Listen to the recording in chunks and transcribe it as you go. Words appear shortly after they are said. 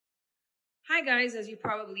Hi guys, as you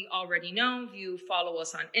probably already know, you follow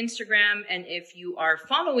us on Instagram, and if you are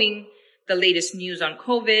following the latest news on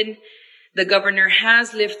COVID, the governor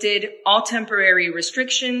has lifted all temporary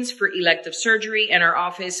restrictions for elective surgery, and our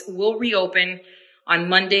office will reopen on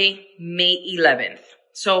Monday, May 11th.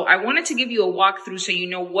 So I wanted to give you a walkthrough so you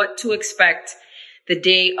know what to expect the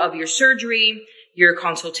day of your surgery, your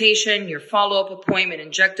consultation, your follow-up appointment,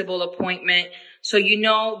 injectable appointment, so you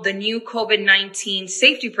know the new COVID-19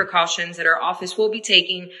 safety precautions that our office will be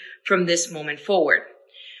taking from this moment forward.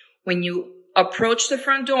 When you approach the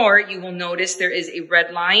front door, you will notice there is a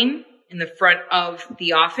red line in the front of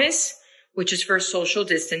the office, which is for social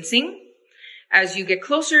distancing. As you get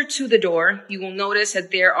closer to the door, you will notice that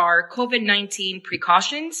there are COVID-19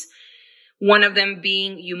 precautions. One of them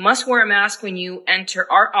being you must wear a mask when you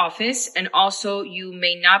enter our office, and also you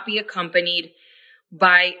may not be accompanied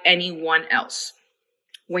by anyone else.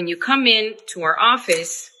 When you come in to our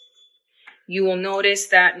office, you will notice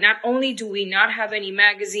that not only do we not have any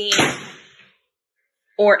magazines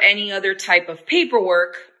or any other type of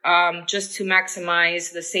paperwork, just to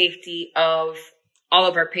maximize the safety of all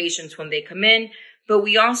of our patients when they come in, but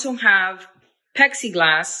we also have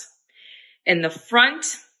plexiglass in the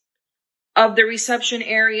front of the reception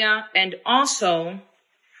area and also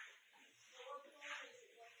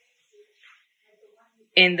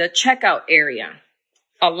in the checkout area,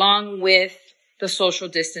 along with the social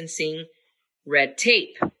distancing red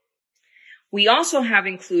tape. We also have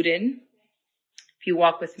included, if you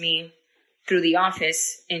walk with me through the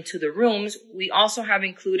office into the rooms, we also have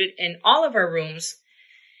included in all of our rooms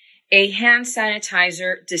a hand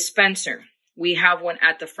sanitizer dispenser. We have one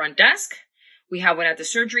at the front desk, we have one at the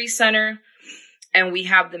surgery center, and we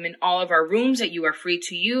have them in all of our rooms that you are free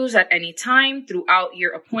to use at any time throughout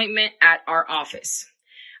your appointment at our office.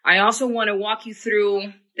 I also want to walk you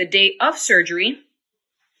through the day of surgery.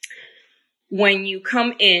 When you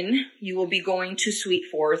come in, you will be going to suite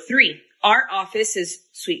 403. Our office is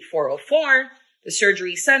suite 404. The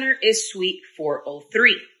surgery center is suite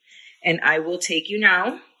 403. And I will take you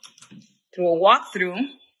now through a walkthrough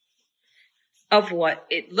of what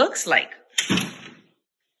it looks like.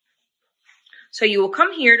 So you will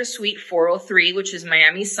come here to suite 403, which is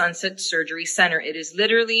Miami Sunset Surgery Center. It is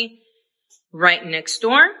literally right next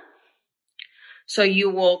door. So you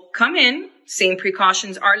will come in. Same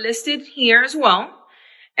precautions are listed here as well.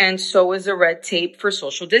 And so is the red tape for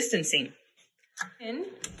social distancing.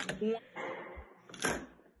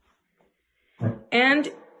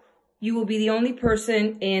 And you will be the only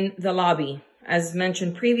person in the lobby. As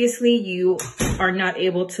mentioned previously, you are not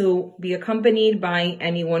able to be accompanied by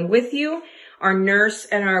anyone with you. Our nurse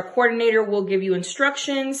and our coordinator will give you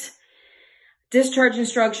instructions, discharge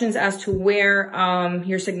instructions as to where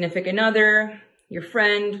your significant other, your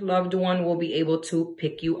friend, loved one will be able to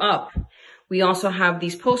pick you up. We also have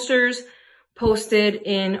these posters posted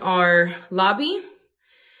in our lobby.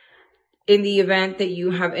 In the event that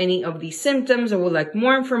you have any of these symptoms or would like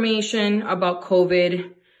more information about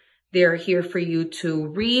COVID, they're here for you to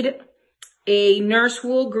read. A nurse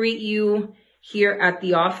will greet you here at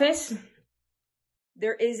the office.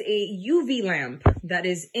 There is a UV lamp that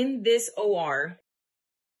is in this OR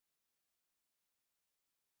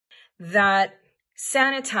that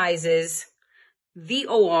sanitizes the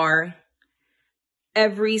OR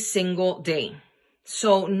every single day.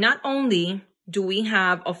 So not only do we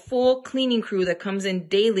have a full cleaning crew that comes in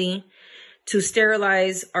daily to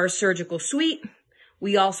sterilize our surgical suite,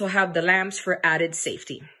 we also have the lamps for added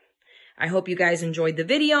safety. I hope you guys enjoyed the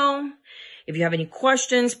video. If you have any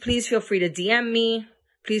questions, please feel free to DM me.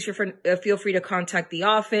 Please feel free to contact the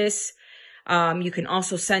office. You can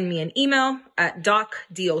also send me an email at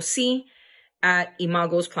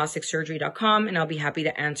doc@imagosplasticsurgery.com, and I'll be happy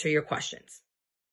to answer your questions.